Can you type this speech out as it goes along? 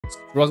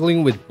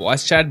Struggling with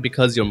voice chat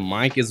because your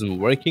mic isn't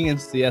working in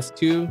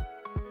CS2?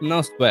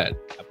 No sweat,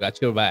 I've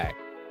got your back.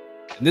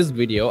 In this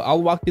video,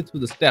 I'll walk you through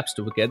the steps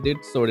to get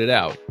it sorted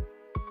out.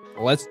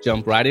 So let's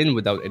jump right in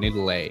without any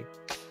delay.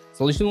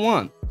 Solution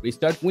 1.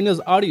 Restart Windows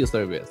Audio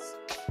Service.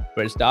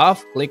 First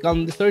off, click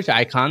on the search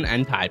icon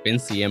and type in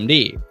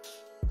CMD.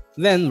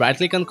 Then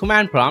right-click on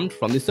Command Prompt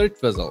from the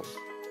search result.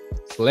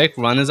 Select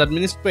Run as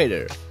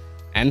Administrator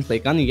and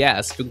click on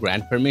Yes to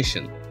grant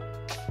permission.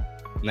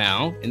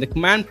 Now, in the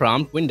command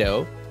prompt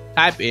window,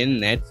 type in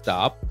net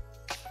stop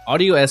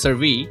audio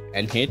SRV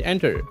and hit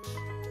enter.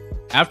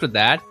 After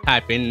that,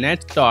 type in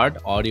net start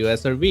audio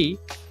SRV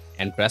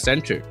and press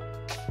enter.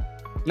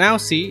 Now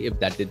see if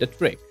that did the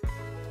trick.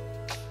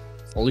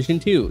 Solution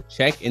 2.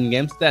 Check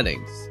in-game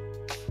settings.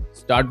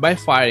 Start by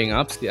firing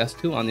up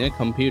CS2 on your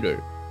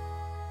computer.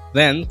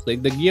 Then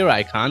click the gear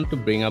icon to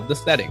bring up the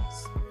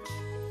settings.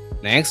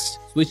 Next,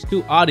 switch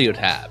to Audio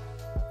tab.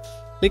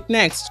 Click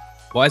Next,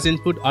 Voice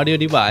Input Audio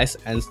Device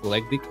and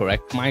select the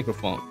correct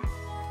microphone.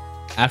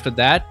 After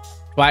that,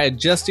 try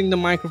adjusting the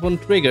microphone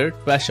trigger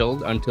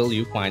threshold until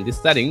you find the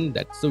setting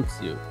that suits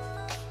you.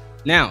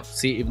 Now,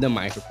 see if the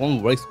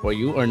microphone works for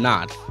you or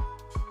not.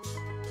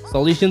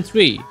 Solution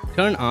 3.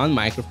 Turn on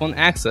microphone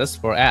access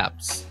for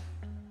apps.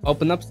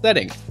 Open up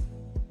Settings.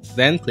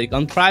 Then click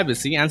on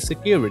Privacy and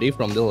Security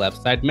from the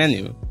left side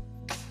menu.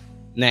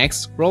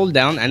 Next, scroll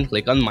down and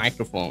click on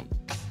Microphone.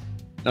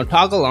 Now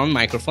toggle on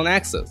microphone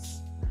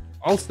access.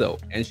 Also,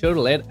 ensure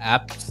Let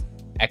Apps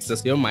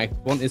Access Your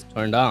Microphone is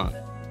turned on.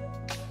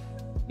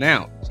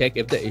 Now, check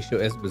if the issue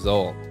is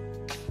resolved.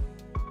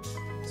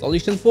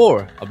 Solution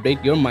 4.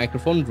 Update your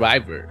microphone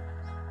driver.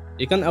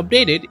 You can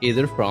update it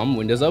either from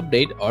Windows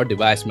Update or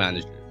Device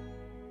Manager.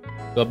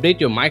 To update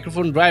your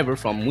microphone driver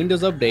from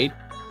Windows Update,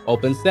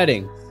 open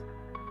Settings.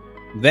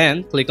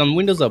 Then, click on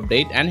Windows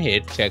Update and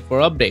hit Check for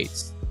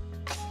Updates.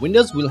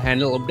 Windows will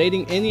handle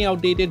updating any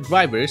outdated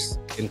drivers,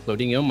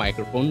 including your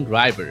microphone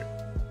driver.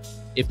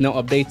 If no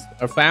updates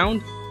are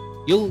found,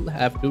 you'll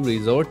have to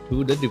resort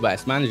to the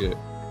Device Manager.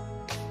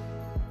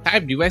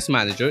 Type Device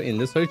Manager in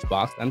the search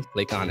box and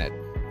click on it.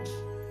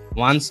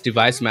 Once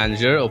Device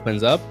Manager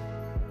opens up,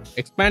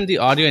 expand the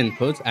audio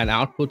inputs and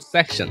outputs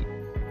section.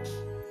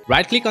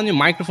 Right-click on your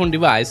microphone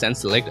device and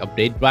select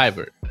Update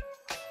Driver.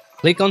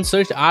 Click on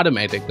Search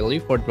automatically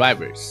for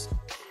drivers.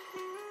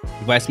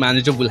 Device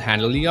Manager will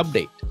handle the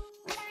update.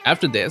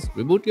 After this,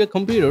 reboot your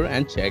computer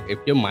and check if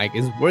your mic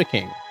is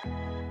working.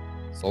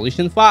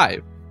 Solution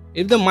 5.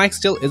 If the mic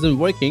still isn't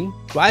working,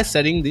 try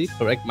setting the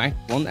correct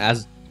microphone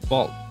as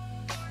default.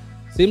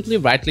 Simply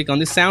right-click on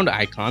the sound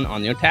icon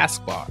on your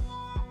taskbar.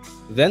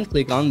 Then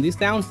click on the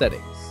sound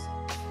settings.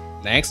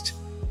 Next,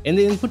 in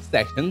the input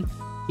section,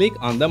 click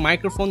on the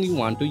microphone you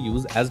want to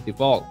use as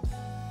default.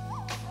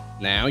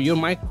 Now your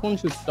microphone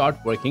should start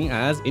working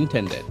as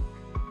intended.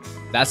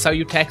 That's how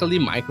you tackle the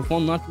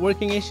microphone not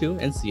working issue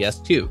in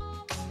CS2.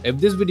 If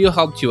this video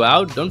helped you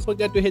out, don't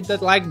forget to hit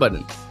that like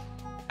button.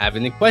 Have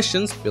any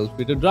questions, feel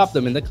free to drop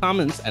them in the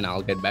comments and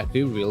I'll get back to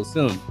you real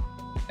soon.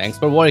 Thanks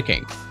for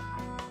working.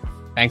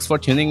 Thanks for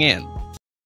tuning in.